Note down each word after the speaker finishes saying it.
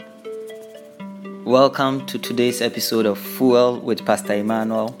Welcome to today's episode of Fuel with Pastor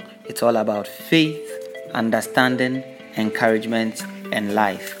Emmanuel. It's all about faith, understanding, encouragement, and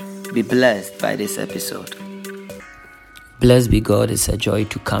life. Be blessed by this episode. Blessed be God. It's a joy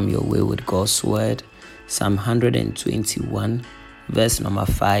to come your way with God's word. Psalm 121, verse number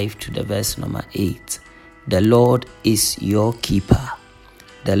 5 to the verse number 8. The Lord is your keeper.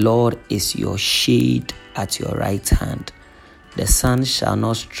 The Lord is your shade at your right hand. The sun shall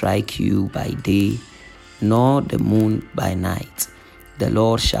not strike you by day, nor the moon by night. The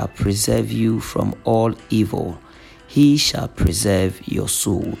Lord shall preserve you from all evil. He shall preserve your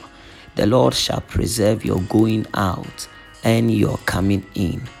soul. The Lord shall preserve your going out and your coming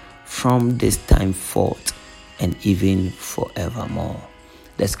in from this time forth and even forevermore.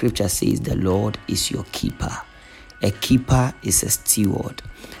 The scripture says the Lord is your keeper. A keeper is a steward.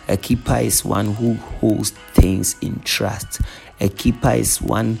 A keeper is one who holds things in trust. A keeper is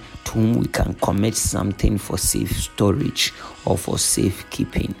one to whom we can commit something for safe storage or for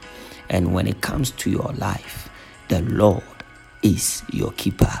safekeeping. And when it comes to your life, the Lord is your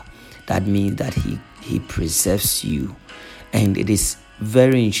keeper. That means that He preserves you. And it is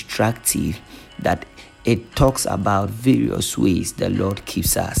very instructive that it talks about various ways the Lord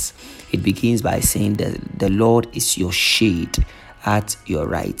keeps us. It begins by saying that the Lord is your shade at your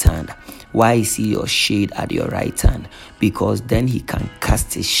right hand. Why is He your shade at your right hand? Because then He can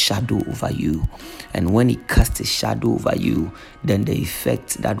cast His shadow over you. And when He casts His shadow over you, then the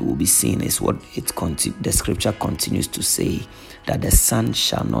effect that will be seen is what the scripture continues to say, that the sun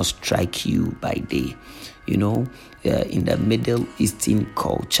shall not strike you by day. You know, in the Middle Eastern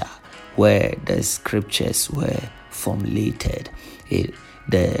culture, where the scriptures were formulated,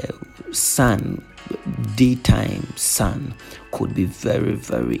 the sun, daytime sun, could be very,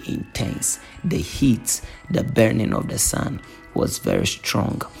 very intense. The heat, the burning of the sun was very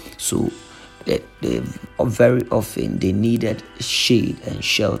strong. So very often they needed shade and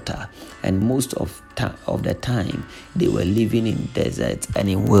shelter, and most of the time they were living in deserts and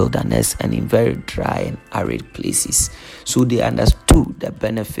in wilderness and in very dry and arid places. So they understood the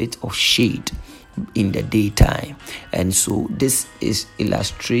benefit of shade in the daytime. And so this is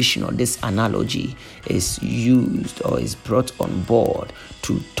illustration, or this analogy is used or is brought on board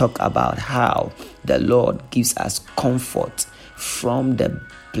to talk about how the Lord gives us comfort from the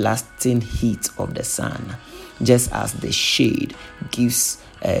blasting heat of the sun, just as the shade gives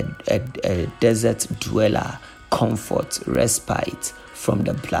a desert dweller comfort, respite from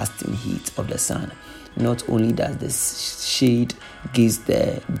the blasting heat of the sun. Not only does the shade gives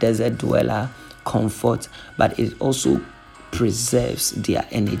the desert dweller comfort, but it also preserves their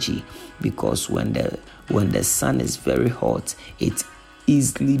energy, because when the sun is very hot, it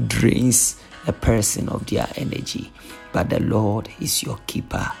easily drains a person of their energy. But the Lord is your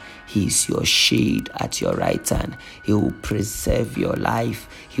keeper. He is your shade at your right hand. He will preserve your life.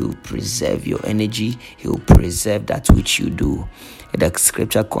 He will preserve your energy. He will preserve that which you do. The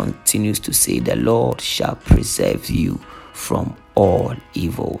scripture continues to say, the Lord shall preserve you from all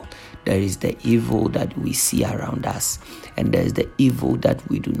evil. There is the evil that we see around us, and there is the evil that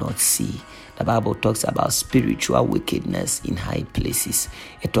we do not see. The Bible talks about spiritual wickedness in high places.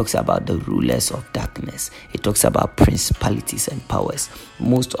 It talks about the rulers of darkness. It talks about principalities and powers.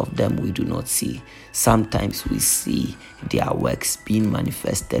 Most of them we do not see. Sometimes we see their works being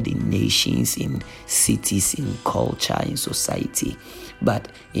manifested in nations, in cities, in culture, in society. But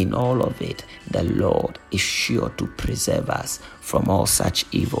in all of it, the Lord is sure to preserve us from all such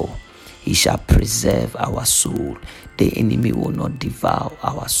evil. He shall preserve our soul. The enemy will not devour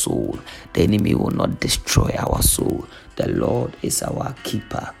our soul. The enemy will not destroy our soul. The Lord is our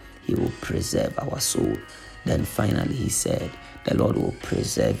keeper. He will preserve our soul. Then finally he said, the Lord will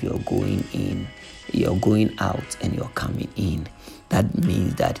preserve your going in, your going out, and your coming in. That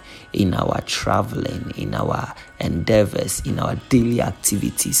means that in our traveling, in our endeavors, in our daily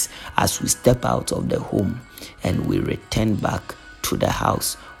activities, as we step out of the home and we return back to the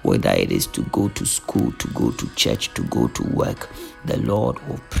house, whether it is to go to school, to go to church, to go to work, the Lord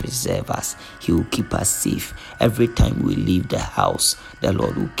will preserve us. He will keep us safe. Every time we leave the house, the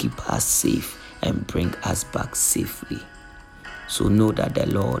Lord will keep us safe and bring us back safely. So know that the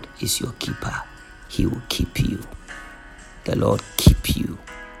Lord is your keeper. He will keep you. The Lord keep you.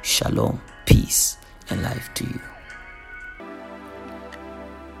 Shalom, peace, and life to you.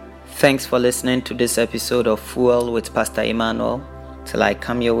 Thanks for listening to this episode of Fuel with Pastor Emmanuel. Till I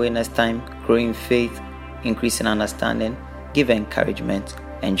come your way next time, grow in faith, increase in understanding, give encouragement,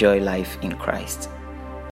 enjoy life in Christ.